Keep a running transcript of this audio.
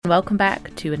Welcome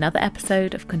back to another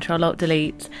episode of Control Alt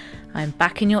Delete. I'm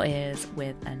back in your ears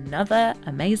with another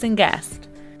amazing guest.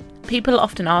 People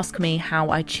often ask me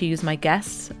how I choose my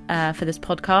guests for this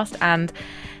podcast, and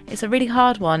it's a really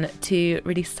hard one to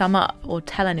really sum up or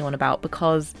tell anyone about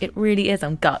because it really is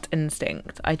on gut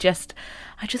instinct. I just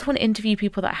want to interview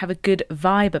people that I have a good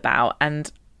vibe about,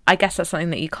 and I guess that's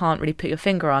something that you can't really put your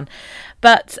finger on.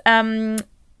 But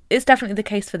it's definitely the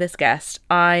case for this guest.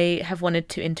 I have wanted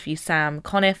to interview Sam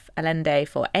Conniff Allende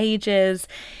for ages.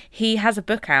 He has a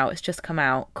book out, it's just come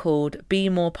out, called Be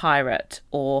More Pirate,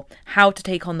 or How to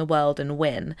Take on the World and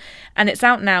Win. And it's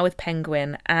out now with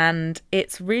Penguin, and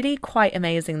it's really quite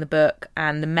amazing, the book,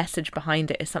 and the message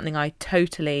behind it is something I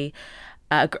totally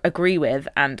agree with,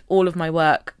 and all of my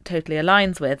work totally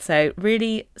aligns with. So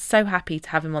really so happy to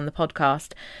have him on the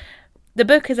podcast. The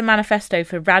book is a manifesto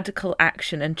for radical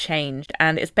action and change,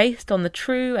 and it's based on the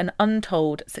true and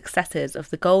untold successes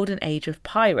of the golden age of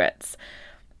pirates.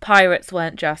 Pirates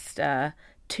weren't just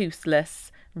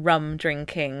toothless,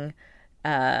 rum-drinking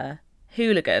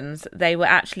hooligans. They were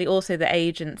actually also the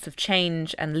agents of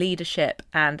change and leadership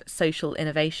and social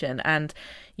innovation, and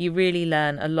you really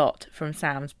learn a lot from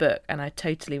Sam's book, and I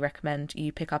totally recommend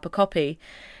you pick up a copy.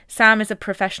 Sam is a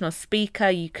professional speaker.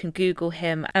 You can Google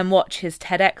him and watch his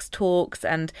TEDx talks,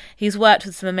 and he's worked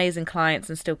with some amazing clients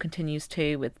and still continues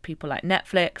to, with people like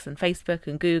Netflix and Facebook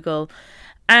and Google.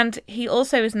 And he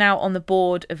also is now on the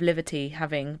board of Livity,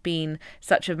 having been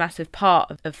such a massive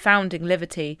part of founding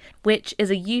Livity, which is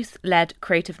a youth-led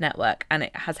creative network, and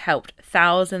it has helped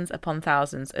thousands upon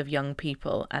thousands of young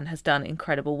people and has done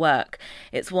incredible work.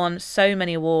 It's won so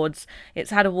many awards.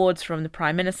 It's had awards from the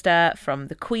Prime Minister, from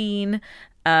the Queen,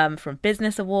 from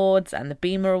Business Awards and the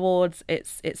Beamer Awards.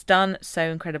 It's done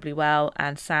so incredibly well,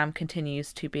 and Sam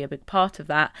continues to be a big part of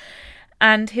that.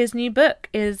 And his new book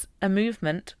is a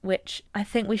movement which I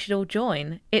think we should all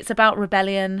join. It's about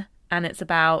rebellion, and it's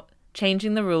about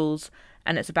changing the rules,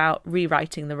 and it's about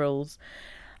rewriting the rules.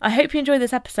 I hope you enjoy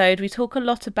this episode. We talk a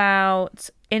lot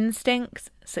about instincts,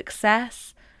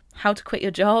 success, how to quit your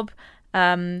job,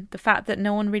 the fact that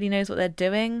no one really knows what they're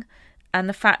doing, and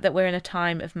the fact that we're in a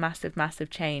time of massive, massive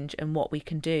change and what we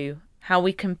can do, how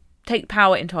we can take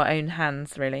power into our own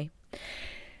hands, really.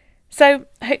 So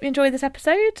I hope you enjoy this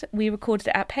episode. We recorded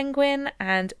it at Penguin,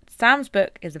 and Sam's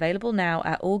book is available now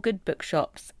at all good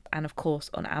bookshops and, of course,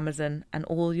 on Amazon and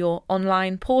all your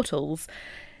online portals.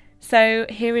 So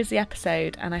here is the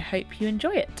episode, and I hope you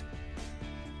enjoy it.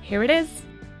 Here it is.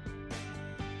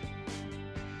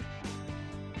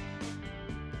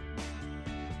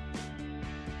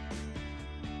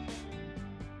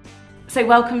 So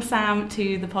welcome, Sam,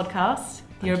 to the podcast.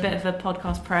 You're a bit of a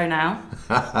podcast pro now.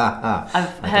 I've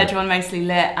heard you on Mostly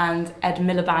Lit and Ed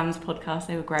Miliband's podcast.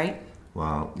 They were great.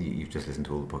 Well, you've just listened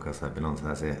to all the podcasts I've been on, so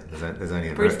that's it. There's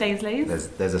only Bruce Daisley's?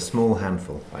 There's a small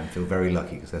handful. I feel very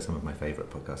lucky because they're some of my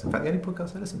favourite podcasts. In fact, the only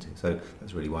podcasts I listen to. So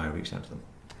that's really why I reached out to them.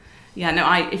 Yeah,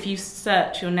 no, if you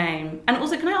search your name... And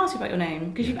also, can I ask you about your name?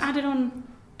 Because You've added on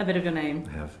a bit of your name.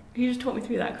 I have. Can you just talk me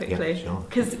through that quickly? Yeah, sure.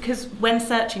 Because when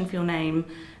searching for your name...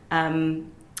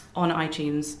 on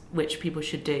iTunes, which people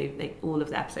should do, all of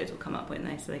the episodes will come up, won't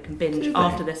they? So they can binge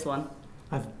after this one.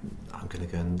 I'm going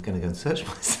to go and search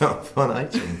myself on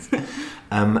iTunes.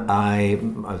 I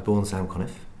was born Sam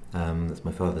Conniff. That's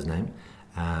my father's name.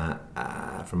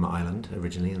 From Ireland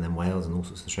originally, and then Wales, and all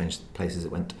sorts of strange places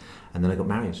it went. And then I got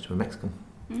married to a Mexican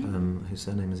whose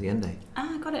surname is Allende.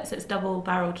 Ah, got it. So it's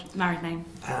double-barreled married name.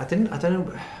 I didn't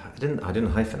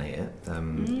hyphenate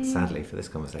it. Sadly, for this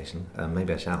conversation,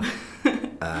 maybe I shall.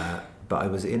 But I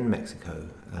was in Mexico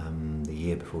the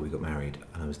year before we got married,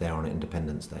 and I was there on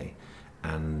Independence Day,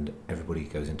 and everybody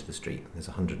goes into the street. There's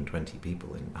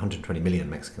 120 million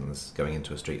Mexicans going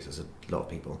into a street, so there's a lot of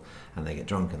people, and they get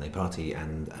drunk and they party,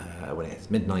 and when it's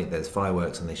midnight there's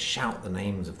fireworks and they shout the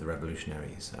names of the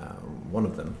revolutionaries. One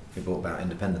of them, who brought about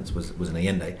independence, was an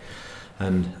Allende,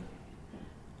 and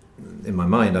in my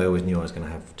mind I always knew I was going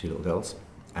to have two little girls,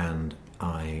 and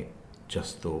I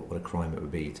just thought what a crime it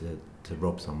would be to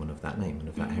rob someone of that name and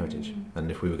of that heritage. And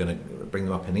if we were going to bring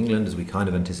them up in England, as we kind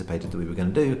of anticipated that we were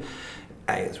going to do,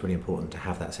 it's really important to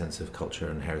have that sense of culture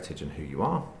and heritage and who you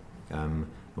are. And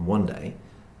one day,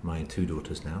 my two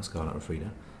daughters now, Scarlett and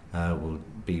Frida, will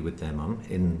be with their mum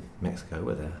in Mexico,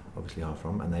 where they obviously are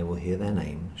from, and they will hear their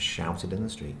name shouted in the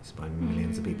streets by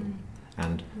millions of people.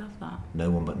 And love that. No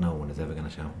one is ever going to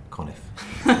shout Conniff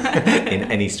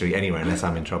in any street anywhere unless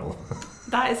I'm in trouble.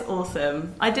 That is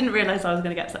awesome. I didn't realise I was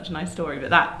going to get such a nice story, but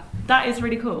that is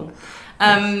really cool.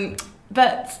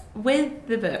 But with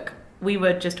the book, we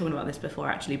were just talking about this before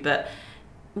actually, but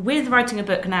with writing a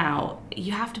book now,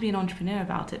 you have to be an entrepreneur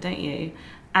about it, don't you?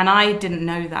 And I didn't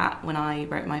know that when I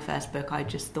wrote my first book. I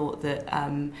just thought that,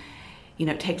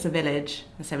 it takes a village.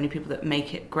 There's so many people that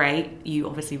make it great. You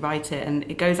obviously write it and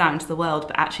it goes out into the world,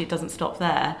 but actually it doesn't stop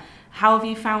there. How have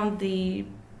you found the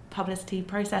publicity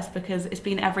process? Because it's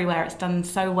been everywhere. It's done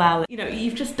so well.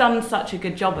 You've just done such a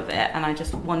good job of it. And I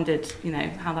just wondered,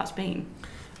 how that's been.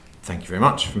 Thank you very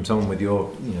much. From someone with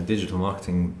your digital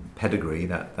marketing pedigree,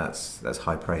 that's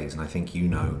high praise. And I think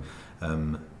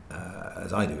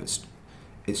as I do,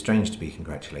 it's strange to be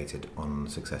congratulated on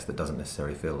success that doesn't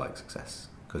necessarily feel like success,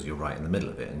 because you're right in the middle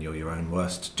of it and you're your own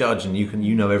worst judge, and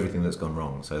you know everything that's gone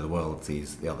wrong. So the world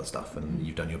sees the other stuff, and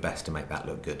you've done your best to make that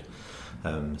look good.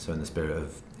 So in the spirit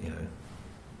of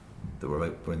that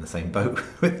we're in the same boat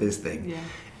with this thing,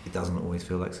 it doesn't always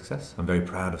feel like success. I'm very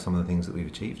proud of some of the things that we've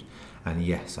achieved, and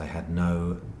yes, I had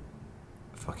no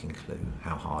fucking clue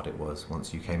how hard it was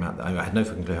once you came out. I had no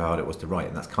fucking clue how hard it was to write,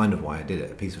 and that's kind of why I did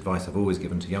it. A piece of advice I've always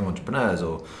given to young entrepreneurs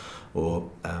or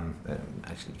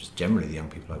actually just generally the young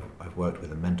people I've worked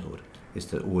with and mentored is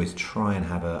to always try and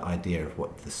have an idea of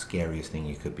what the scariest thing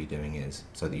you could be doing is,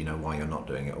 so that you know why you're not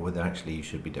doing it, or whether actually you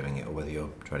should be doing it, or whether you're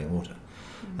treading water.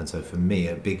 And so for me,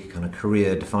 a big kind of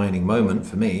career defining moment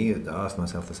for me, I asked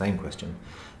myself the same question.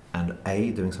 And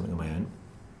doing something on my own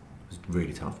was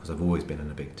really tough, because I've always been in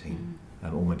a big team.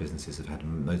 All my businesses have had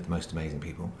the most amazing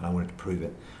people, and I wanted to prove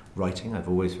it. Writing, I've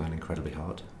always found incredibly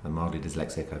hard. I'm mildly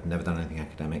dyslexic. I've never done anything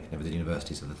academic, never did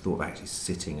university, so the thought of actually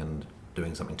sitting and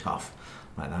doing something tough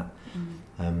like that.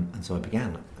 And so I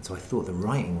began. And so I thought the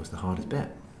writing was the hardest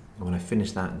bit. And when I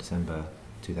finished that in December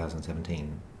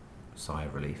 2017, sigh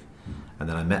of relief. And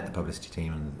then I met the publicity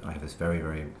team, and I have this very,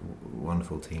 very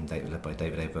wonderful team led by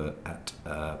David Ava at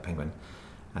Penguin.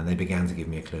 And they began to give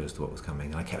me a clue as to what was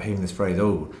coming. And I kept hearing this phrase,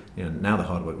 now the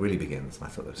hard work really begins. And I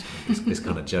thought it was this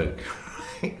kind of joke.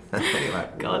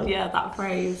 Like, God, yeah, that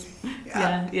phrase.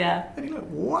 Yeah. And you're like,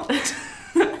 what?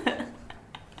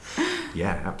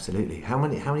 Yeah, absolutely. How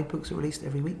many books are released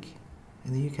every week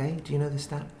in the UK? Do you know the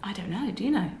stat? I don't know. Do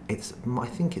you know? I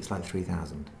think it's like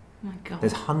 3,000. Oh my God.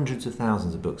 There's hundreds of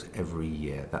thousands of books every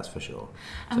year, that's for sure.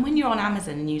 And when you're on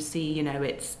Amazon and you see,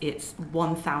 it's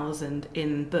 1,000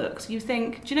 in books, you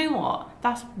think, do you know what?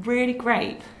 That's really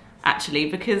great,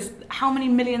 actually, because how many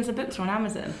millions of books are on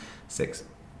Amazon? 6.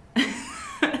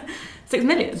 6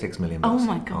 million? 6 million books. Oh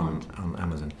my God. On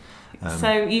Amazon.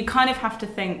 So you kind of have to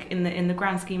think in the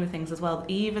grand scheme of things as well,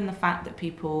 even the fact that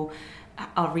people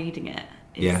are reading it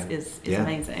is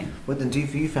amazing. Well, then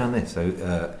you found this? So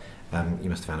you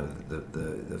must have found it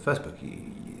the first book.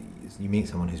 You meet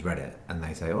someone who's read it, and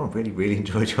they say, "Oh, I really, really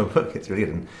enjoyed your book. It's really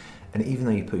good." And even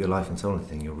though you put your life and soul into the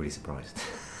thing, you're really surprised.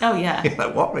 Oh yeah. You're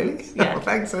like, what, really? Yeah. Oh,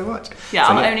 thanks so much. Yeah,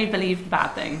 so, I'll only believe the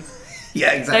bad things.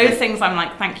 Yeah, exactly. Those things I'm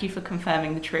like, thank you for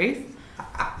confirming the truth.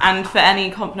 And for any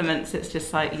compliments, it's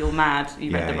just like, you're mad,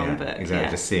 you read the wrong book. Exactly,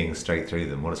 yeah. Just seeing straight through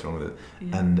them, what's wrong with it.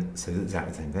 Yeah. And so it's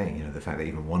exactly the same thing, the fact that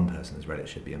even one person has read it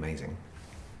should be amazing.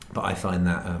 But I find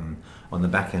that on the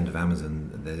back end of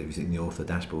Amazon, you've seen the author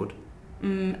dashboard.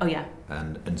 Oh yeah.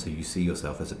 And so you see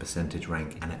yourself as a percentage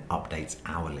rank, and it updates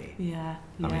hourly. Yeah.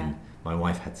 I mean, my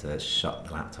wife had to shut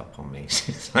the laptop on me.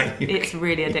 She's like, it's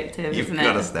really addictive, isn't it? You've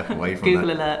got to step away from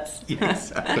Google that. alerts.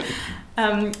 Yes, exactly.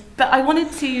 But I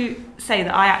wanted to say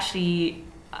that I actually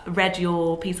read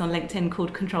your piece on LinkedIn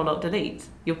called Control Alt Delete,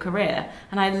 your career,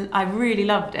 and I really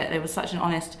loved it. It was such an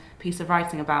honest piece of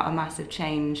writing about a massive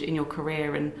change in your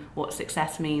career and what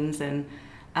success means, and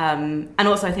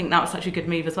also I think that was such a good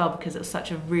move as well, because it was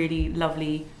such a really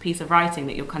lovely piece of writing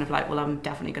that you're kind of like, well, I'm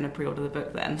definitely going to pre-order the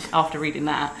book then after reading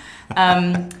that.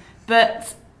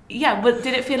 But yeah,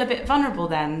 did it feel a bit vulnerable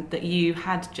then that you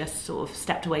had just sort of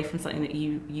stepped away from something that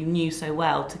you knew so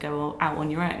well to go out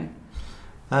on your own?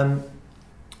 And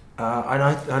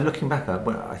looking back,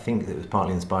 I think it was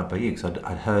partly inspired by you, because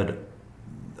I'd heard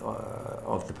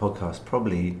of the podcast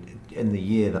probably in the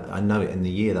year that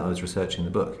I was researching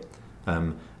the book.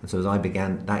 And so as I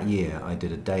began that year, I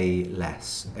did a day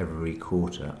less every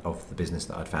quarter of the business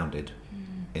that I'd founded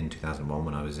in 2001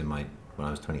 when I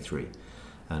was 23,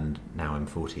 and now I'm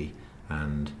 40,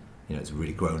 and it's a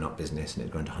really grown up business, and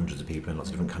it's grown to hundreds of people in lots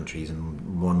of different countries,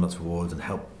 and won lots of awards and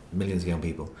helped millions of young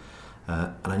people.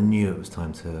 And I knew it was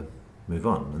time to move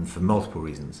on, and for multiple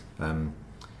reasons. And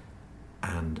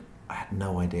I had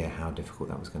no idea how difficult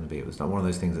that was going to be. It was like one of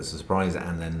those things that's a surprise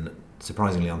and then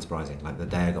surprisingly unsurprising. Like the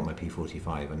day I got my P45,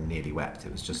 I nearly wept.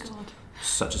 It was just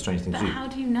such a strange thing to do. But how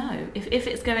do you know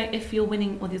if you're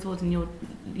winning all these awards and you're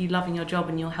loving your job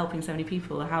and you're helping so many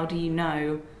people? How do you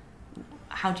know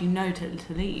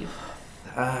to leave?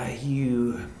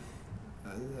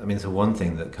 So one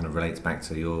thing that kind of relates back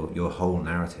to your whole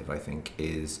narrative, I think,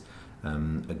 is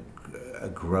a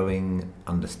growing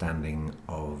understanding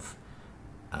of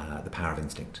the power of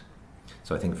instinct.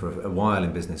 So I think for a while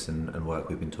in business and work,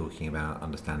 we've been talking about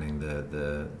understanding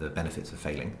the benefits of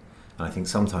failing. And I think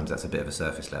sometimes that's a bit of a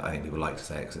surface level. I think people like to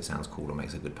say it because it sounds cool or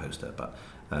makes a good poster, but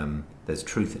there's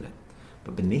truth in it.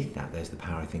 But beneath that, there's the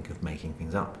power, I think, of making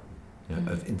things up,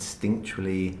 of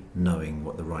instinctually knowing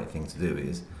what the right thing to do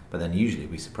is. But then usually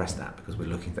we suppress that because we're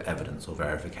looking for evidence or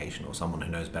verification or someone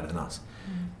who knows better than us.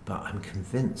 But I'm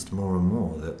convinced more and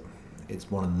more that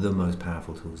it's one of the most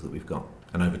powerful tools that we've got.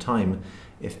 And over time,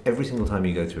 if every single time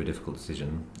you go through a difficult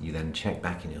decision, you then check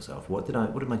back in yourself, what did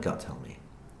my gut tell me?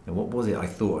 And what was it I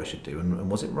thought I should do?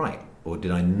 And was it right? Or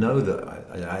did I know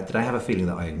that, did I have a feeling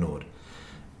that I ignored?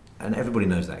 And everybody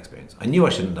knows that experience. I knew I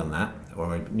shouldn't have done that,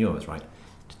 or I knew I was right.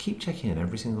 Just keep checking in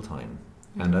every single time.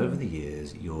 And over the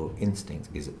years, your instinct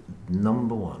is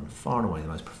number one, far and away the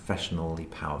most professionally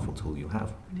powerful tool you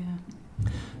have. Yeah.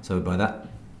 So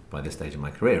by this stage in my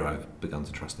career, I've begun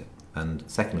to trust it. And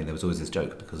secondly, there was always this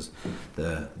joke because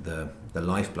the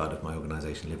lifeblood of my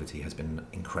organisation, Livity, has been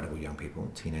incredible young people,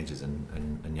 teenagers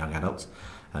and young adults.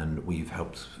 And we've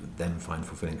helped them find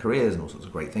fulfilling careers and all sorts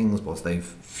of great things whilst they've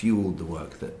fueled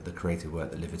the creative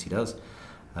work that Livity does.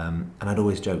 And I'd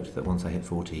always joked that once I hit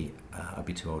 40, I'd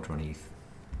be too old to run a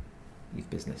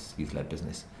youth-led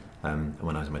business. And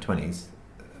when I was in my 20s,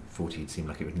 40 seemed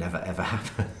like it would never, ever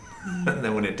happen. And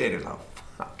then when it did, it was like,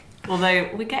 fuck. Although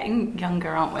we're getting younger,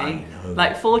 aren't we? I know.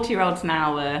 Like 40-year-olds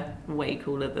now are way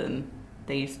cooler than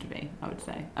they used to be, I would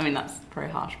say. I mean, that's very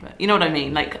harsh, but you know what I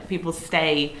mean? Like, people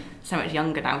stay so much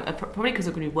younger now, probably because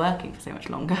they're going to be working for so much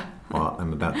longer. Well,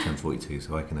 I'm about to turn 42,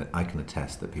 so I can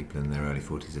attest that people in their early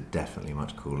 40s are definitely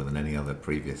much cooler than any other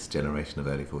previous generation of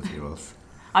early 40-year-olds.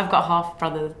 I've got half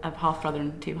brother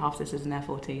and 2 half sisters in their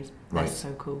 40s. They're Right.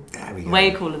 so cool. There we go.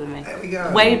 Way cooler than me. There we go.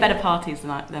 Way better parties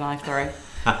than I throw.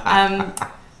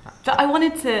 But I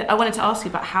wanted to ask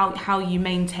you about how you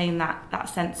maintain that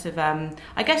sense of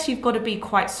I guess you've got to be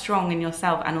quite strong in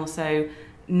yourself and also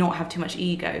not have too much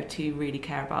ego to really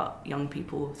care about young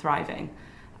people thriving.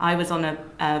 I was on a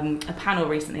panel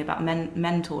recently about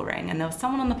mentoring, and there was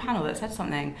someone on the panel that said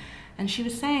something, and she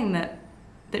was saying that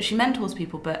she mentors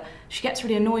people, but she gets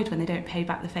really annoyed when they don't pay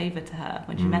back the favour to her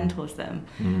when she mentors them.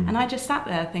 And I just sat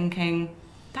there thinking,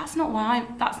 that's not why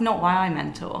I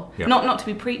mentor. Yep. Not to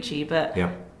be preachy, but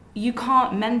Yep. you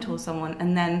can't mentor someone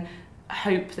and then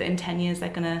hope that in 10 years they're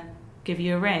going to give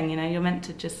you a ring. You know, you're meant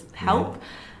to just help.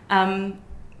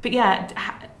 But yeah,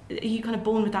 are you kind of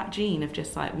born with that gene of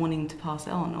just like wanting to pass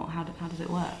it on, or how does it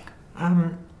work?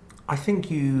 I think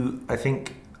deep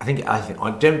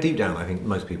down, I think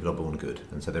most people are born good,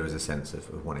 and so there is a sense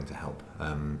of wanting to help.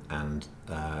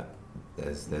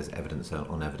 There's evidence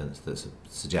on evidence that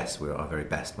suggests we're at our very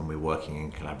best when we're working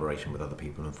in collaboration with other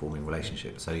people and forming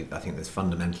relationships. So I think there's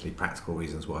fundamentally practical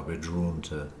reasons why we're drawn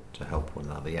to help one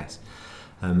another. Yes,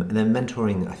 and then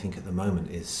mentoring, I think at the moment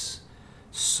is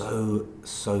so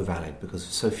valid because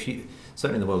so few.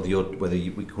 Certainly in the world, we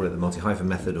call it the multi-hyphen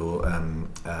method, or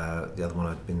the other one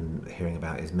I've been hearing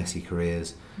about is messy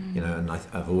careers. You know, and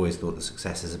I've always thought that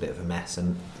success is a bit of a mess,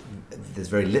 and there's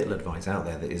very little advice out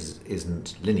there that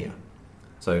isn't linear.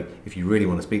 So if you really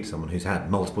want to speak to someone who's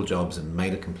had multiple jobs and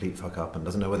made a complete fuck up and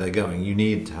doesn't know where they're going, you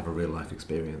need to have a real life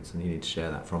experience, and you need to share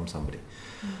that from somebody.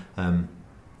 And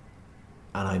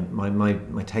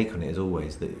my take on it is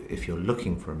always that if you're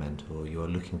looking for a mentor, you're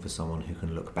looking for someone who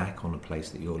can look back on a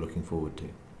place that you're looking forward to.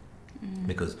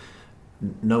 Because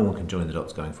no one can join the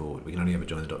dots going forward. We can only ever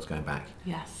join the dots going back.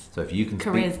 Yes. So if you can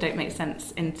Careers don't make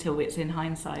sense until it's in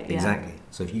hindsight. Yeah. Exactly.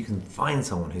 So if you can find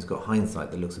someone who's got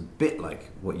hindsight that looks a bit like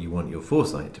what you want your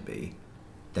foresight to be,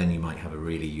 then you might have a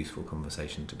really useful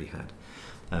conversation to be had.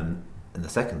 And the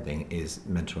second thing is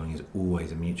mentoring is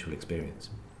always a mutual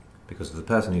experience. Because for the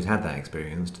person who's had that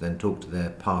experience to then talk to their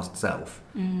past self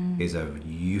is a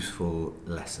useful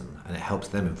lesson, and it helps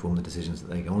them inform the decisions that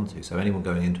they go on to. So anyone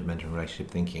going into a mentoring relationship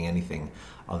thinking anything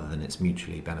other than it's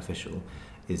mutually beneficial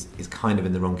is kind of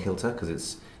in the wrong kilter, because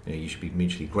it's, you know, you should be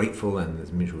mutually grateful and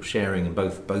there's mutual sharing, and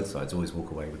both sides always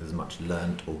walk away with as much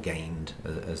learnt or gained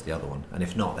as the other one. And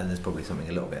if not, then there's probably something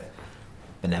a little bit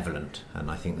benevolent,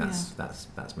 and I think that's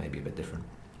maybe a bit different.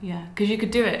 Yeah, because you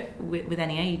could do it with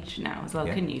any age now as well,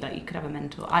 couldn't you? Like, you could have a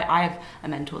mentor. I have a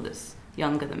mentor that's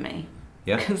younger than me.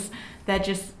 Yeah. Because they're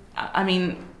just, I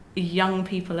mean, young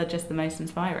people are just the most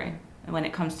inspiring when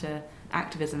it comes to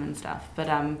activism and stuff. But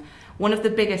one of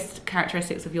the biggest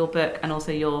characteristics of your book and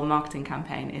also your marketing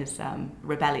campaign is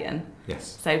rebellion.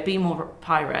 Yes. So Be More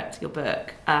Pirate, your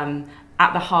book,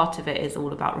 at the heart of it is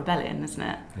all about rebellion, isn't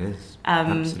it? It is,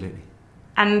 absolutely.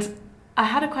 And I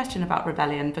had a question about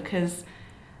rebellion because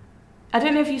I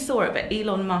don't know if you saw it, but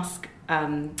Elon Musk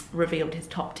revealed his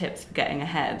top tips for getting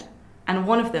ahead, and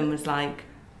one of them was like,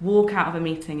 walk out of a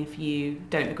meeting if you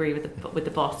don't agree with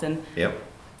the boss. And Yep.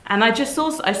 And I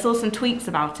saw some tweets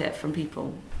about it from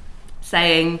people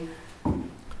saying,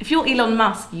 if you're Elon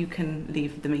Musk, you can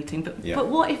leave the meeting, but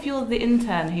what if you're the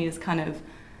intern who's kind of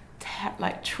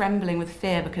trembling with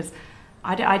fear because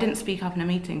I didn't speak up in a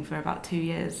meeting for about 2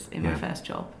 years in my first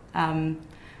job.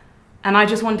 And I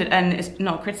just wondered, and it's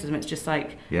not criticism, it's just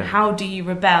like, how do you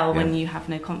rebel when you have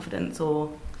no confidence,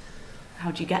 or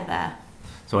how do you get there?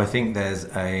 So I think there's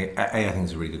I think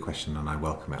it's a really good question, and I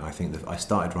welcome it. I think that I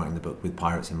started writing the book with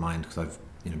pirates in mind because I've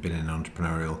been in an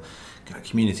entrepreneurial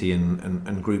community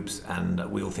and groups, and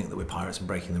we all think that we're pirates and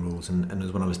breaking the rules. And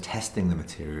as when I was testing the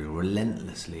material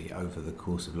relentlessly over the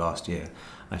course of last year,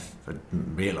 I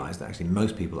realised that actually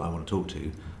most people that I want to talk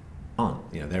to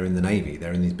aren't. They're in the Navy,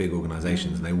 they're in these big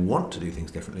organisations, and they want to do things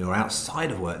differently. Or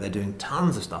outside of work, they're doing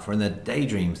tons of stuff. Or in their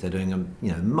daydreams, they're doing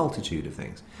a multitude of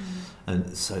things.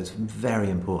 And so it's very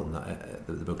important that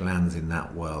the book lands in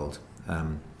that world.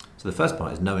 So the first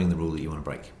part is knowing the rule that you want to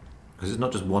break. Because it's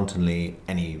not just wantonly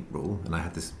any rule. And I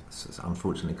had this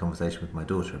unfortunate conversation with my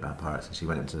daughter about pirates, and she's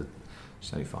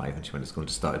only 5, and she went to school and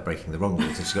just started breaking the wrong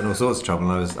rules, and she got in all sorts of trouble,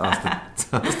 and I was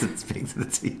asked to speak to the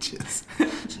teachers.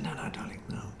 She said, no, darling,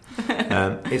 no.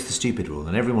 It's the stupid rule,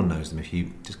 and everyone knows them. If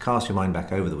you just cast your mind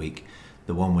back over the week,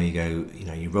 the one where you go,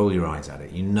 you roll your eyes at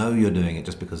it, you're doing it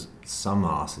just because some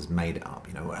arse has made it up,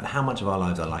 and how much of our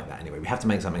lives are like that anyway? We have to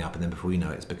make something up, and then before you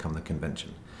know it, it's become the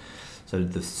convention. So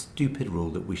the stupid rule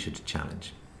that we should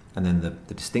challenge. And then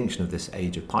the distinction of this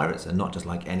age of pirates, and not just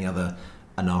like any other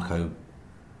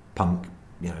anarcho-punk,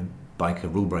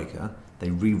 biker rule breaker, they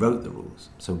rewrote the rules.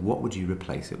 So what would you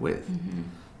replace it with? Mm-hmm.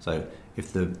 So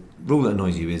if the rule that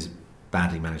annoys you is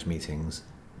badly managed meetings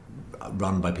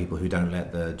run by people who don't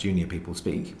let the junior people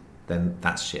speak, then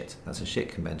that's shit. That's a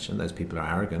shit convention. Those people are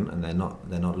arrogant, and they're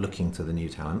not looking to the new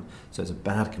talent. So it's a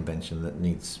bad convention that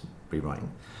needs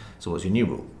rewriting. So what's your new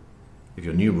rule? If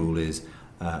your new rule is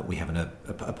we have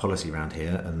a policy around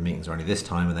here, and meetings are only this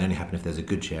time, and they only happen if there's a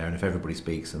good chair and if everybody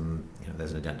speaks and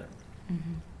there's an agenda.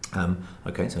 Mm-hmm.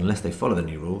 Okay, so unless they follow the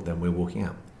new rule, then we're walking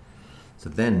out. So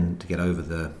then to get over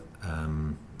the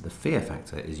fear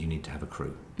factor is you need to have a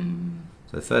crew. Mm-hmm.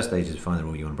 So the first stage is find the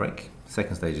rule you want to break. The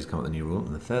second stage is come up with a new rule,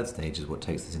 and the third stage is what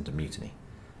takes this into mutiny.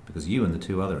 Because you and the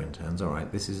 2 other interns, all right,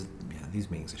 these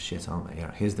meetings are shit, aren't they?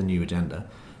 Here's the new agenda.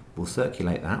 We'll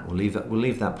circulate that. We'll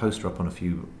leave that poster up on a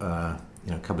few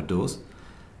cupboard doors,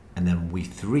 and then we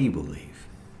 3 will leave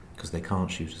because they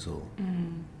can't shoot us all.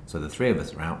 Mm. So the 3 of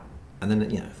us are out, and then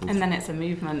then it's a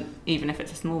movement, even if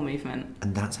it's a small movement.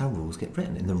 And that's how rules get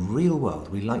written in the real world.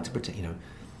 We like to pretend.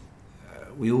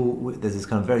 There's this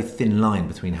kind of very thin line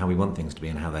between how we want things to be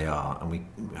and how they are, and we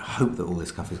hope that all this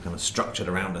stuff is kind of structured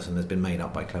around us and has been made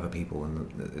up by clever people,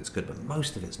 and it's good. But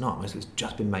most of it's not. Most of it's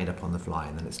just been made up on the fly,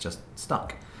 and then it's just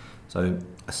stuck. So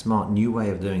a smart new way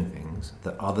of doing things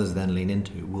that others then lean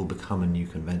into will become a new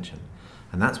convention.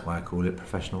 And that's why I call it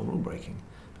professional rule breaking,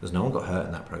 because no one got hurt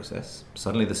in that process.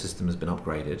 Suddenly the system has been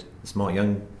upgraded. The smart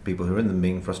young people who are in them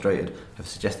being frustrated have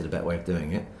suggested a better way of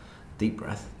doing it. Deep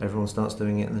breath, everyone starts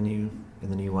doing it in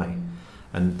the new way.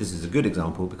 And this is a good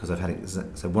example because I've had it.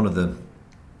 So one of the,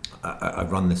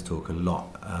 I've run this talk a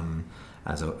lot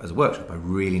as a workshop. I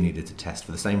really needed to test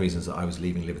for the same reasons that I was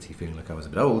leaving Liberty feeling like I was a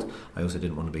bit old. I also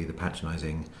didn't want to be the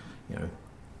patronising,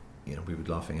 we were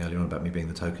laughing earlier on about me being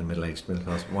the token middle-aged,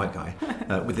 middle-class white guy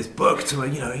with this book to a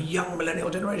young millennial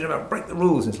generation about break the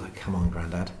rules. And it's like, come on,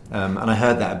 Grandad. And I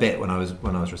heard that a bit when I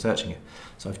was researching it.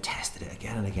 So I've tested it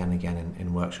again and again and again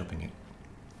in workshopping it.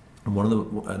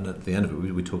 And at the end of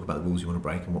it, we talk about the rules you want to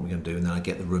break and what we're going to do, and then I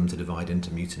get the room to divide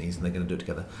into mutinies, and they're going to do it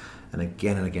together. And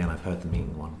again, I've heard the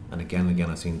meeting one, and again,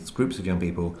 I've seen groups of young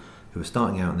people who are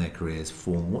starting out in their careers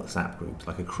form WhatsApp groups,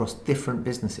 like across different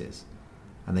businesses,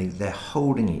 and they're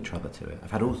holding each other to it.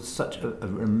 I've had such an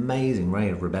amazing array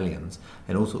of rebellions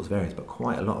in all sorts of areas, but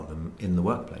quite a lot of them in the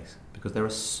workplace, because there are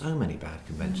so many bad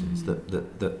conventions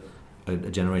that a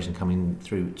generation coming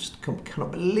through just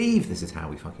cannot believe this is how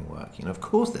we fucking work. Of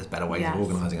course there's better ways of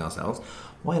organising ourselves.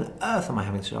 Why on earth am I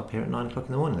having to show up here at 9 o'clock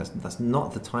in the morning? That's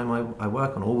not the time I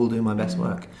work on, or will do my best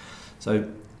work. So,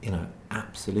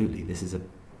 absolutely, this is a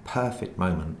perfect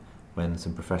moment when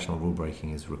some professional rule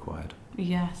breaking is required.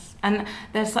 Yes, and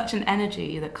there's such an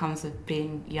energy that comes with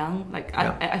being young.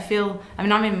 I feel,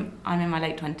 I'm in my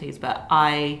late 20s, but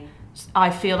I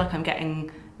feel like I'm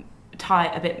getting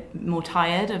a bit more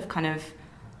tired of kind of,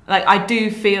 I do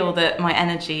feel that my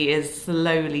energy is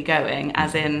slowly going,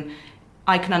 as in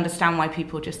I can understand why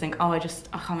people just think, I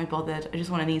can't be bothered. I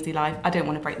just want an easy life. I don't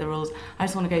want to break the rules. I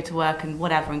just want to go to work and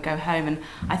whatever and go home. And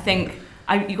I think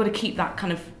you've got to keep that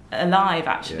kind of alive,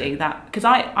 actually. That because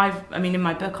I mean, in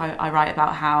my book, I write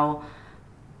about how,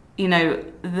 the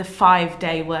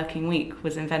 5-day working week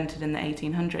was invented in the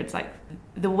 1800s. Like,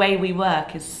 the way we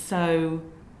work is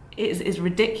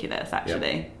ridiculous,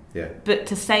 actually. Yeah. But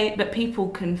to say that people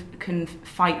can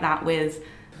fight that with,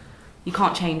 you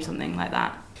can't change something like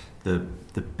that.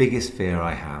 The biggest fear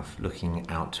I have, looking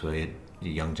out to a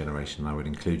young generation, I would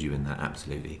include you in that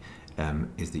absolutely,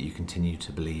 is that you continue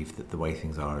to believe that the way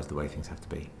things are is the way things have to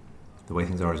be. The way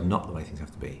things are is not the way things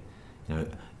have to be.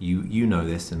 You know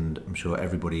this, and I'm sure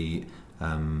everybody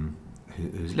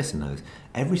who's listened knows.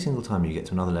 Every single time you get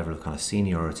to another level of kind of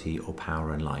seniority or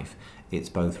power in life, it's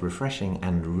both refreshing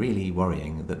and really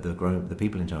worrying that the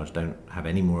people in charge don't have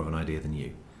any more of an idea than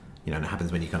you. And it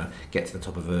happens when you kind of get to the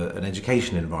top of an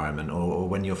education environment, or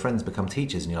when your friends become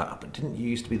teachers and you're like, but didn't you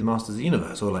used to be the masters of the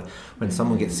universe? Or like when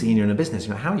someone gets senior in a business,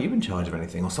 how are you in charge of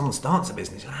anything? Or someone starts a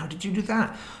business, how did you do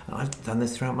that? And I've done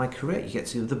this throughout my career. You get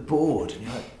to the board, and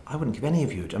you're like, I wouldn't give any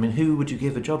of you. I mean, who would you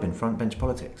give a job in front bench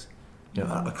politics?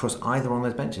 Across either one of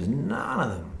those benches, none of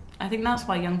them. I think that's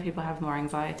why young people have more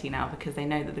anxiety now, because they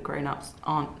know that the grown-ups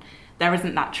there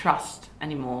isn't that trust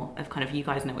anymore of kind of, you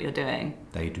guys know what you're doing.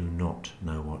 They do not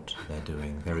know what they're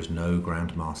doing. There is no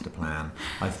grand master plan.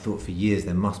 I've thought for years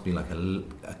there must be like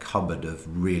a cupboard of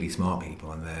really smart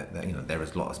people, and there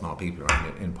is a lot of smart people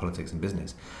around in politics and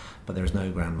business, but there is no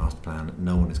grand master plan.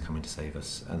 No one is coming to save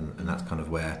us, and that's kind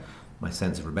of where my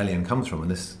sense of rebellion comes from.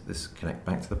 And this connects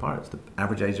back to the pirates. The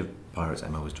average age of pirates,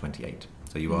 Emma, was 28.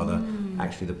 So you are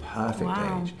actually the perfect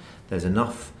age. There's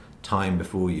enough time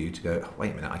before you to go, oh,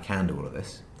 wait a minute, I can do all of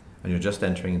this. And you're just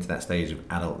entering into that stage of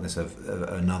adultness, of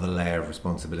another layer of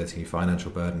responsibility,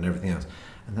 financial burden, and everything else.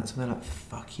 And that's when they're like,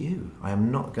 fuck you, I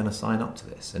am not going to sign up to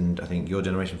this. And I think your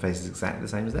generation faces exactly the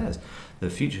same as theirs. The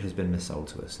future has been missold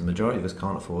to us. The majority of us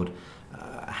can't afford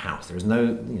a house. There is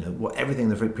no, everything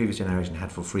the previous generation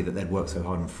had for free that they'd worked so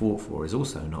hard and fought for is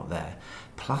also not there.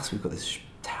 Plus, we've got this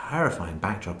terrifying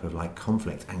backdrop of like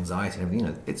conflict, anxiety, and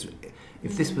everything.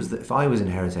 If I was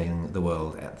inheriting the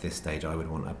world at this stage, I would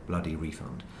want a bloody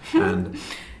refund. And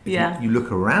if you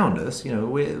look around us,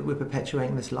 we're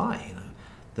perpetuating this lie.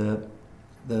 The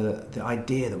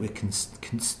idea that we're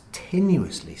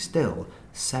continuously still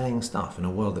selling stuff in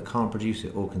a world that can't produce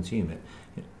it or consume it.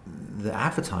 The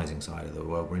advertising side of the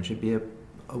world we're in should be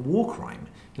a war crime.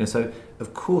 So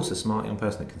of course a smart young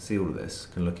person that can see all of this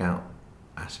can look out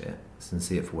at it and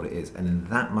see it for what it is. And in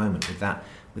that moment, with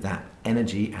that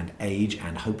energy and age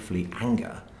and hopefully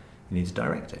anger, you need to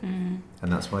direct it. And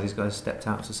that's why these guys stepped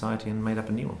out of society and made up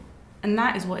a new one. And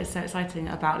that is what is so exciting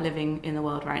about living in the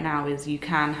world right now, is you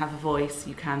can have a voice,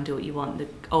 you can do what you want, the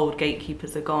old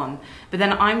gatekeepers are gone. But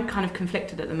then I'm kind of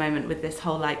conflicted at the moment with this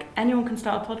whole, like, anyone can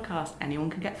start a podcast, anyone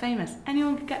can get famous,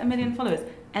 anyone can get 1 million followers,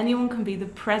 anyone can be the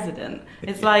president.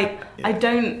 It's like, I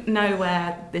don't know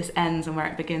where this ends and where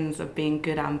it begins of being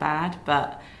good and bad,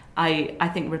 but I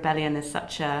think rebellion is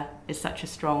such a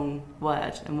strong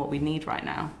word and what we need right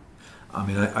now. I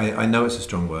mean, I know it's a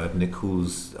strong word, and it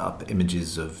calls up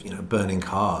images of burning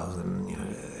cars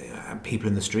and people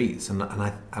in the streets, and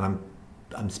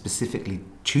I'm specifically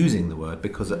choosing the word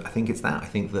because I think it's that. I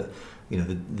think that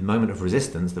the moment of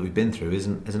resistance that we've been through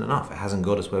isn't enough. It hasn't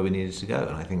got us where we needed to go,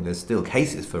 and I think there's still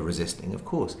cases for resisting, of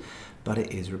course, but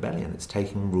it is rebellion. It's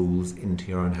taking rules into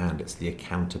your own hand. It's the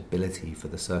accountability for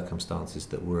the circumstances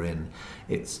that we're in.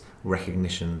 It's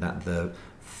recognition that the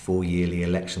 4-yearly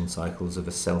election cycles of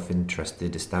a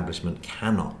self-interested establishment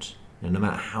cannot, no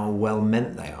matter how well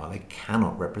meant they are, they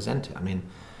cannot represent it. I mean,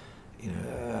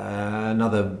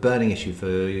 another burning issue for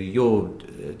your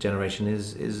generation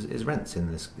is rents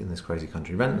in this crazy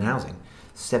country. Rent and housing.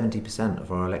 70%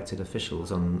 of our elected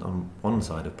officials on one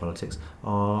side of politics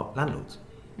are landlords.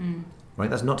 Right?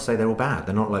 That's not to say they're all bad.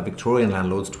 They're not like Victorian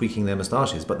landlords tweaking their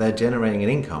moustaches, but they're generating an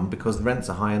income because the rents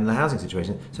are high in the housing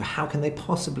situation. So how can they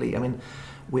possibly? I mean,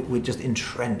 we're just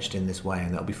entrenched in this way,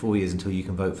 and that'll be 4 years until you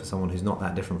can vote for someone who's not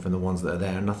that different from the ones that are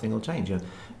there, and nothing will change.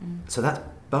 So that's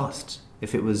bust.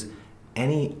 If it was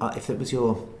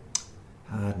your,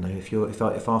 I don't know,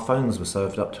 if our phones were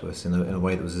served up to us in a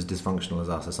way that was as dysfunctional as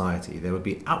our society, there would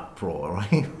be uproar,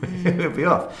 right? It would be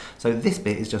off. So this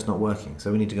bit is just not working.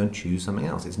 So we need to go and choose something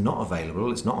else. It's not available.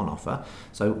 It's not on offer.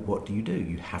 So what do?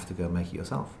 You have to go and make it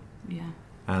yourself. Yeah.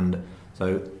 And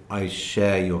so I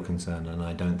share your concern, and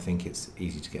I don't think it's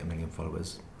easy to get 1 million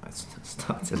followers. I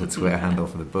started a Twitter handle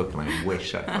for the book, and I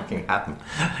wish I fucking hadn't.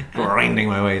 Grinding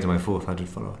my way to my 400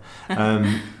 follower.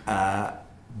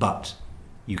 But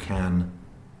you can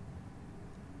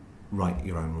write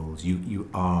your own rules. You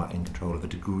are in control of a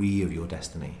degree of your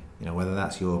destiny. You know, whether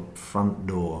that's your front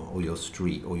door or your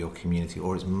street or your community,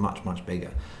 or it's much, much bigger.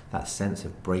 That sense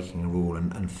of breaking a rule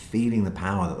and feeling the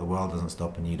power that the world doesn't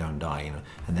stop and you don't die, you know,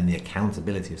 and then the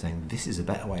accountability of saying, this is a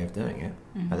better way of doing it,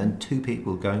 and then two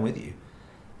people going with you.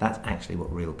 That's actually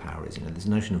what real power is. You know, this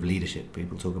notion of leadership,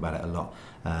 people talk about it a lot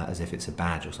as if it's a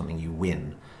badge or something you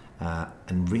win.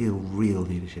 And real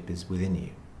leadership is within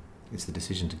you. It's the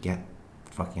decision to get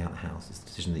fucking out of the house. It's the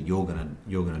decision that you're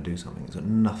gonna do something. It's got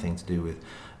nothing to do with,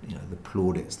 you know, the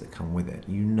plaudits that come with it.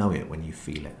 You know it when you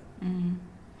feel it.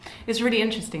 It's really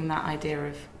interesting, that idea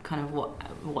of kind of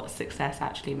what success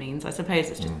actually means. I suppose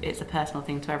it's just it's a personal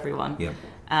thing to everyone.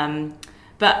 Yeah.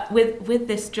 But with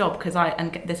this job, because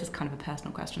and this is kind of a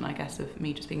personal question, I guess, of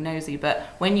me just being nosy, but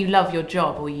when you love your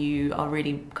job or you are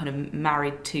really kind of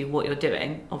married to what you're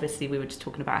doing, obviously we were just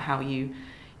talking about how you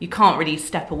can't really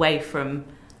step away from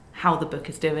how the book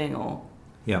is doing or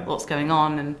what's going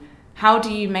on, and how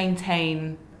do you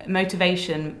maintain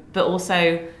motivation, but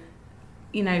also,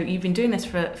 you know, you've been doing this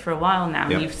for a while now,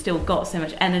 and you've still got so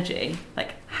much energy.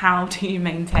 Like, how do you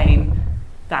maintain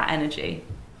that energy?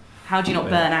 How do you not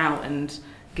burn out and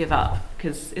give up?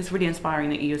 Because it's really inspiring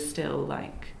that you're still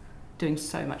like doing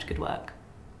so much good work.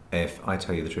 If I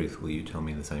tell you the truth, will you tell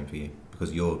me the same for you?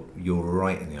 Because you're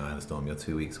right in the eye of the storm. You're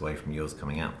 2 weeks away from yours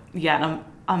coming out. Yeah, and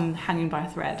I'm hanging by a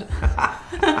thread.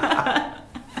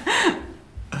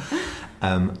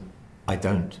 I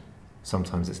don't.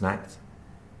 Sometimes it's an act.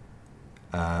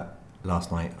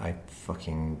 Last night I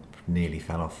fucking nearly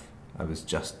fell off. I was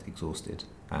just exhausted,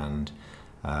 and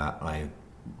I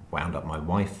wound up my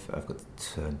wife. I've got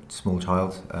a small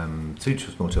child, two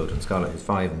small children, Scarlett who's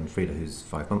 5 and Frida who's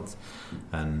 5 months,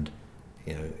 and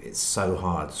you know, it's so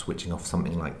hard switching off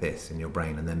something like this in your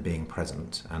brain and then being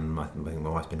present. And I think my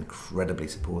wife's been incredibly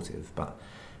supportive, but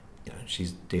you know,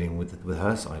 she's dealing with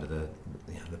her side of the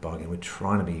bargain. We're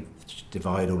trying to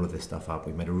divide all of this stuff up.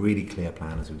 We've made a really clear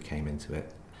plan as we came into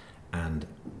it,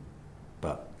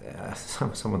 but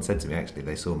someone said to me, actually,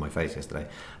 they saw my face yesterday.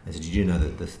 They said, "Did you know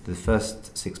that the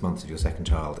first 6 months of your second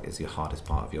child is the hardest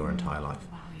part of your entire life?"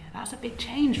 Wow, yeah, that's a big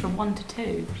change from 1 to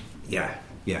 2.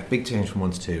 Yeah, big change from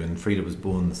 1 to 2. And Frida was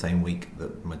born the same week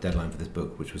that my deadline for this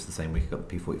book, which was the same week I got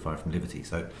the P45 from Liberty.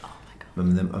 So,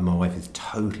 and my wife is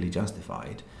totally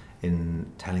justified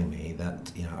in telling me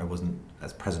that, you know, I wasn't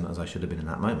as present as I should have been in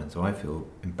that moment. So I feel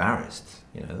embarrassed.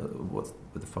 You know, what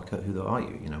the fuck? Who are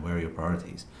you? You know, where are your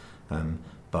priorities?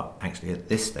 But actually, at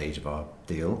this stage of our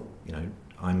deal, you know,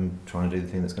 I'm trying to do the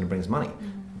thing that's going to bring us money.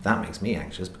 That makes me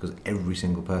anxious, because every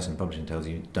single person publishing tells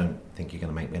you, don't think you're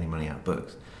going to make any money out of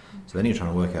books. So then you're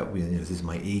trying to work out, you know, this is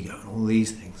my ego and all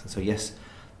these things. And so yes,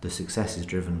 the success is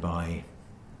driven by,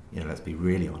 you know, let's be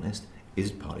really honest,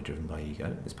 is partly driven by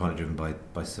ego. It's partly driven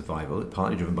by survival. It's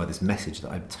partly driven by this message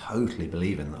that I totally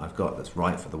believe in, that I've got, that's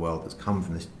right for the world, that's come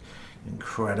from this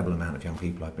incredible amount of young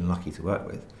people I've been lucky to work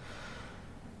with.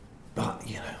 But,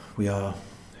 you know, we are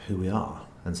who we are.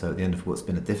 And so at the end of what's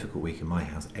been a difficult week in my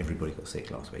house, everybody got sick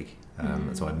last week.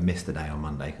 And so I missed a day on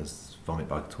Monday because vomit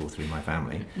bug tore through my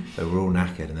family. So we're all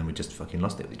knackered, and then we just fucking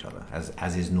lost it with each other,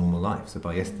 as is normal life. So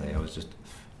by yesterday,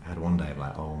 I had one day of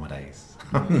like, oh my days,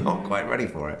 I'm not quite ready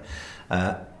for it.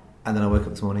 And then I woke up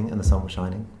this morning and the sun was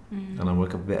shining. And I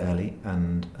woke up a bit early,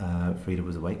 and Frida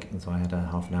was awake, and so I had a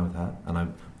half an hour with her, and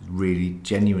I'm really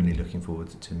genuinely looking forward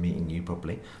to meeting you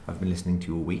properly. I've been listening to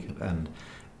you all week, and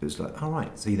it was like, all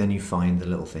right. So then you find the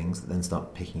little things that then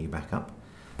start picking you back up.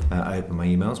 I open my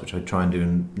emails, which I try and do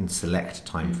in select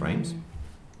time frames.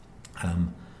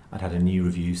 I'd had a new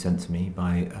review sent to me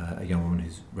by a young woman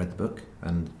who's read the book,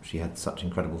 and she had such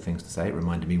incredible things to say. It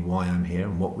reminded me why I'm here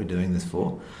and what we're doing this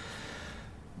for.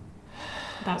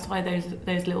 That's why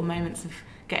those little moments of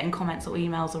getting comments or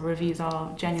emails or reviews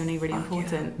are genuinely really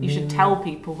important. You should tell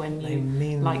people when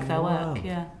you like their work.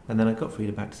 Yeah. And then I got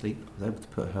Frida back to sleep. I was able to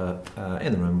put her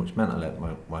in the room, which meant I let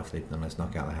my wife sleep, and then I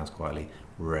snuck out of the house quietly,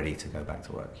 ready to go back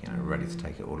to work. You know, ready to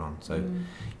take it all on. So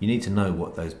you need to know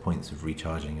what those points of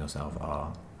recharging yourself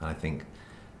are. And I think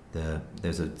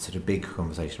there's a sort of big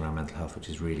conversation around mental health, which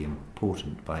is really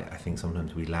important. But I think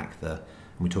sometimes we lack and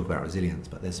we talk about resilience,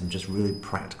 but there's some just really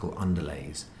practical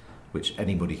underlays which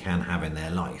anybody can have in their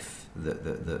life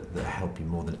that help you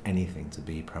more than anything to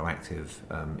be proactive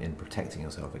in protecting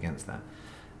yourself against that.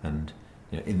 And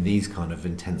you know, in these kind of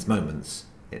intense moments,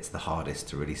 it's the hardest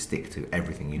to really stick to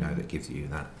everything you know that gives you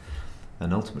that.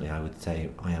 And ultimately, I would say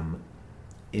I am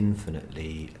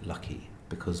infinitely lucky,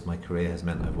 because my career has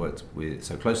meant I've worked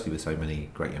so closely with so many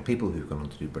great young people who've gone on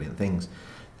to do brilliant things.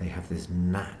 They have this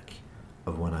knack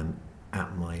of, when I'm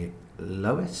at my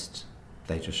lowest,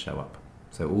 they just show up.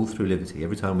 So all through Liberty,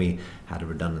 every time we had a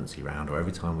redundancy round, or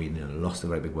every time we lost a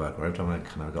great big work, or every time I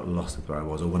kind of got lost with where I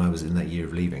was, or when I was in that year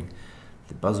of leaving,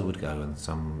 the buzzer would go and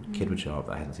some kid would show up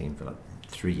that I hadn't seen for like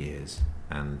 3 years,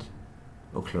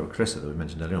 or Clarissa that we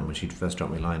mentioned earlier on, when she'd first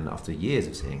dropped me a line after years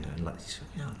of seeing her, and like,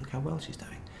 look how well she's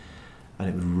doing. And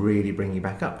it would really bring you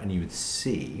back up, and you would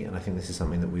see, and I think this is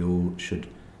something that we all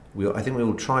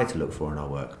try to look for in our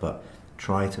work, but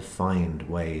try to find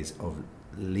ways of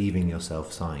leaving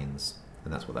yourself signs.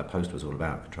 And that's what that post was all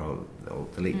about, control or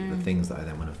delete, the things that I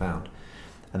then went and found.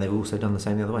 And they've also done the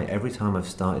same the other way. Every time I've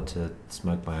started to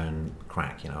smoke my own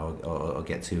crack, or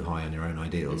get too high on your own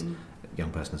ideals, a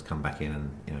young person has come back in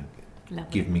and,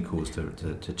 give me cause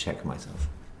to check myself.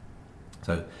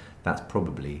 So that's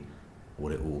probably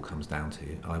what it all comes down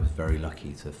to. I was very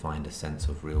lucky to find a sense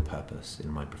of real purpose in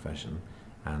my profession,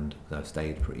 and I've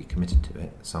stayed pretty committed to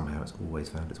it. Somehow it's always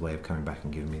found its way of coming back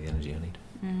and giving me the energy I need.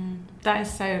 That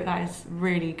is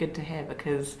really good to hear,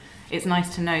 because it's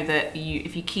nice to know that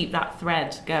if you keep that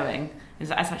thread going,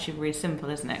 it's actually really simple,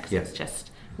 isn't it? Because it's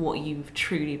just what you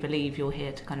truly believe you're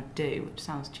here to kind of do, which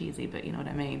sounds cheesy, but you know what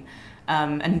I mean.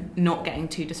 And not getting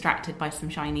too distracted by some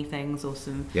shiny things or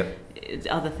some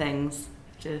other things.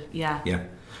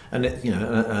 And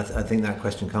I think that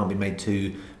question can't be made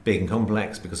too big and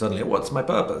complex, because suddenly, what's my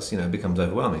purpose? It becomes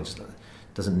overwhelming. It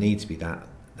doesn't need to be that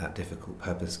difficult.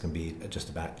 Purpose can be just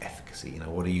about efficacy.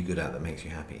 What are you good at that makes you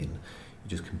happy? And you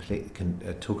just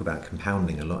talk about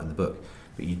compounding a lot in the book,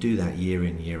 but you do that year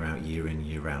in, year out,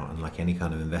 and like any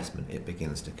kind of investment, it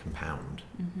begins to compound,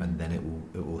 and then it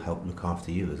will help look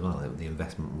after you as well. The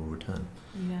investment will return.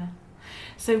 Yeah.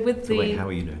 So wait, how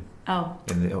are you doing? Oh.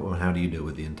 How do you deal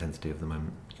with the intensity of the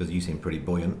moment? Because you seem pretty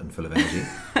buoyant and full of energy.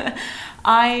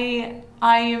 I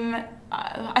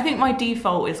think my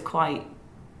default is quite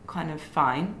kind of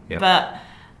fine, but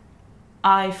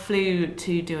I flew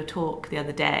to do a talk the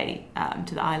other day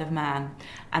to the Isle of Man,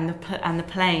 and the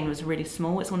plane was really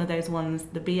small. It's one of those ones,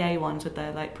 the BA ones with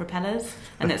the like propellers,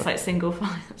 and it's like single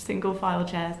file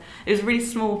chairs. It was a really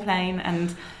small plane,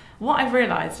 and what I've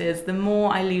realised is the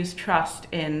more I lose trust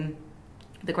in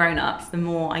the grown-ups, the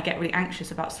more I get really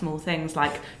anxious about small things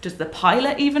like, does the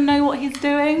pilot even know what he's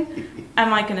doing?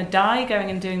 Am I going to die going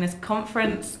and doing this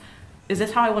conference? Is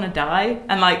this how I want to die?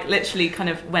 And like literally kind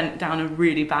of went down a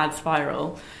really bad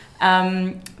spiral.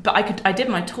 But I did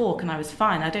my talk and I was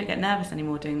fine. I don't get nervous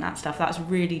anymore doing that stuff. That's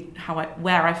really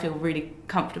where I feel really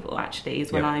comfortable actually,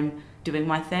 is when I'm doing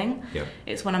my thing.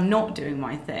 It's when I'm not doing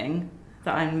my thing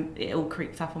that it all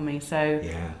creeps up on me. So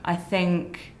I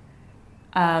think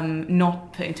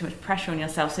not putting too much pressure on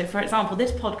yourself. So for example,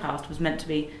 this podcast was meant to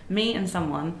be me and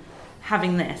someone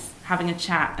having a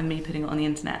chat and me putting it on the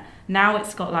internet. Now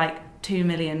it's got like 2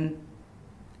 million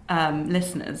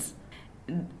listeners.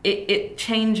 It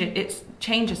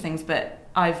changes things, but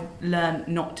I've learned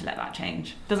not to let that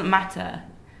change. It doesn't matter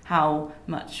how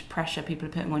much pressure people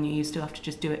are putting on you, you still have to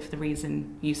just do it for the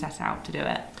reason you set out to do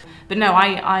it. But no,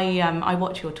 I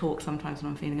watch your talk sometimes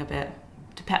when I'm feeling a bit,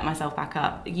 to pep myself back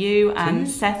up. You and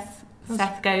Seth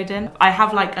Godin. I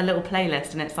have like a little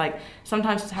playlist, and it's like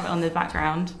sometimes just have it on the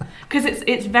background because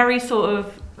it's very sort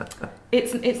of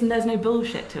it's there's no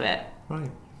bullshit to it.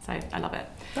 Right. So I love it.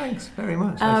 Thanks very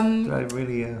much. I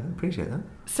really appreciate that.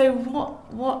 So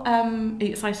what are you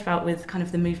excited about with kind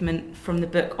of the movement from the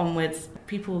book onwards?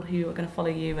 People who are going to follow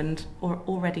you and or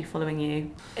already following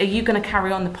you. Are you going to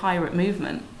carry on the pirate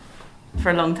movement for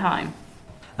a long time?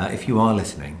 If you are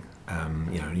listening,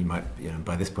 you might,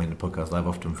 by this point in the podcast, I've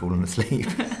often fallen asleep.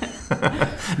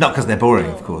 Not because they're boring,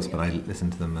 of course, but I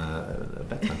listen to them at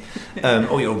bedtime.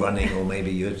 Or you're running, or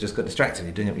maybe you've just got distracted,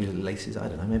 you're doing it with your laces, I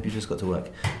don't know, maybe you just got to work.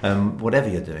 Whatever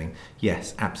you're doing,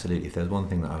 yes, absolutely. If there's one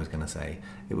thing that I was going to say,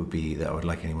 it would be that I would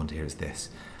like anyone to hear is this.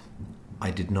 I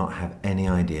did not have any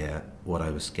idea what I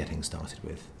was getting started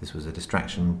with. This was a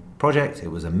distraction project. It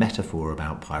was a metaphor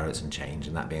about pirates and change,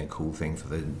 and that being a cool thing for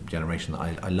the generation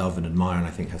that I love and admire, and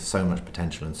I think has so much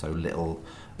potential and so little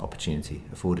opportunity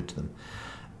afforded to them.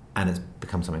 And it's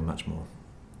become something much more.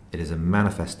 It is a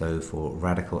manifesto for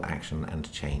radical action and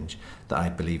change that I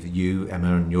believe you,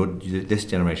 Emma, and this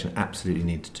generation absolutely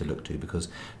need to look to, because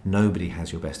nobody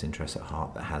has your best interests at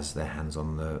heart that has their hands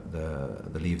on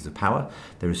the levers of power.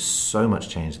 There is so much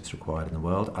change that's required in the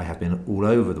world. I have been all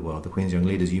over the world. The Queen's Young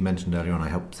Leaders, you mentioned earlier on, I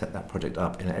helped set that project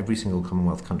up. In every single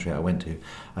Commonwealth country I went to,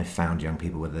 I found young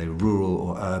people, whether they were rural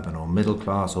or urban or middle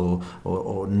class or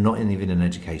not even in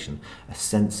education, a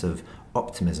sense of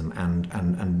optimism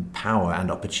and power and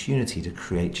opportunity to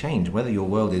create change, whether your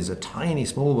world is a tiny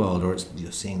small world or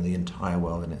you're seeing the entire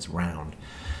world and it's round.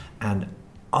 And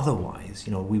Otherwise,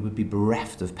 we would be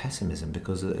bereft of pessimism,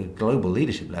 because at a global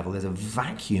leadership level, there's a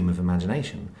vacuum of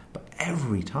imagination. But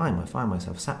every time I find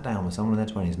myself sat down with someone in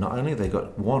their 20s, not only have they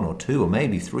got 1 or 2 or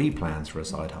maybe 3 plans for a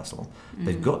side hustle,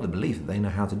 they've got the belief that they know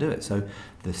how to do it. So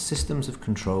the systems of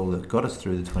control that got us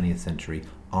through the 20th century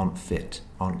aren't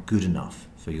good enough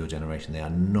for your generation. They are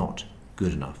not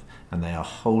good enough. And they are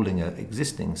holding an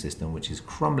existing system which is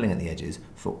crumbling at the edges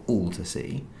for all to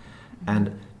see.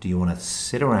 And do you want to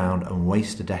sit around and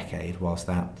waste a decade whilst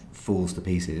that falls to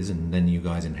pieces and then you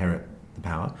guys inherit the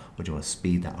power, or do you want to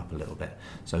speed that up a little bit?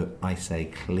 So I say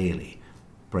clearly,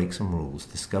 break some rules,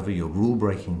 discover your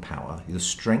rule-breaking power, the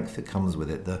strength that comes with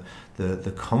it,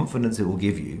 the confidence it will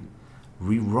give you.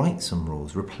 Rewrite some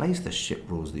rules, replace the shit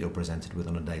rules that you're presented with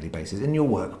on a daily basis in your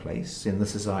workplace, in the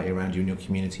society around you, in your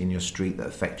community, in your street that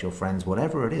affect your friends,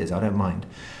 whatever it is, I don't mind.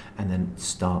 And then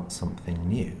start something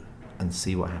new and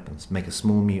see what happens. Make a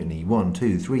small mutiny, 1,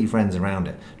 2, 3 friends around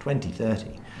it, 20,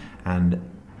 30. And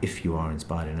if you are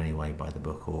inspired in any way by the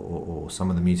book or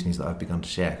some of the mutinies that I've begun to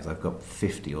share, because I've got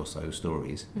 50 or so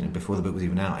stories. Before the book was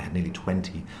even out, I had nearly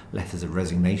 20 letters of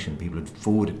resignation people had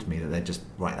forwarded to me that they're just,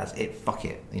 right, that's it, fuck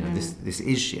it. This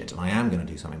is shit, and I am going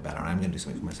to do something better. I am going to do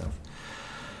something for myself.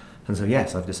 And so,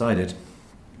 yes, I've decided,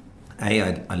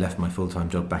 I left my full-time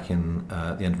job back in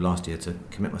the end of last year to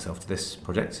commit myself to this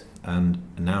project. And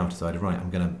now I've decided, right,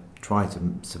 I'm going to try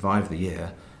to survive the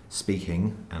year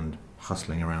speaking and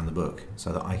hustling around the book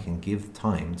so that I can give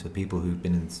time to people who've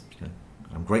been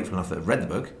I'm grateful enough that have read the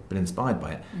book, been inspired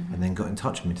by it, and then got in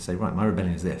touch with me to say, right, my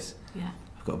rebellion is this. Yeah.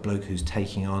 I've got a bloke who's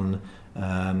taking on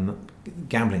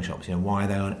gambling shops. Why are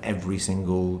they on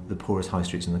the poorest high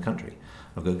streets in the country?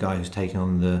 I've got a guy who's taking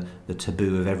on the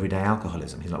taboo of everyday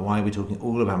alcoholism. He's like, why are we talking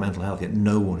all about mental health, yet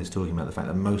no one is talking about the fact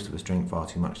that most of us drink far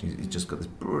too much? He's just got this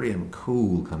brilliant,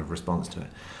 cool kind of response to it.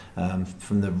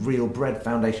 From the Real Bread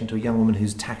Foundation to a young woman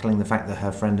who's tackling the fact that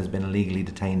her friend has been illegally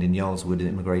detained in Yarlswood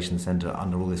Immigration Centre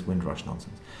under all this Windrush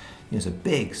nonsense. So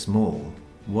big, small,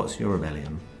 what's your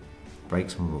rebellion? Break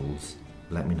some rules,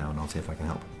 let me know, and I'll see if I can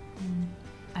help.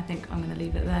 I think I'm going to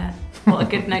leave it there. What a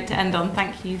good note to end on.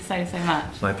 Thank you so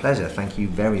much. My pleasure. Thank you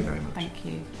very, very much. Thank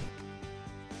you.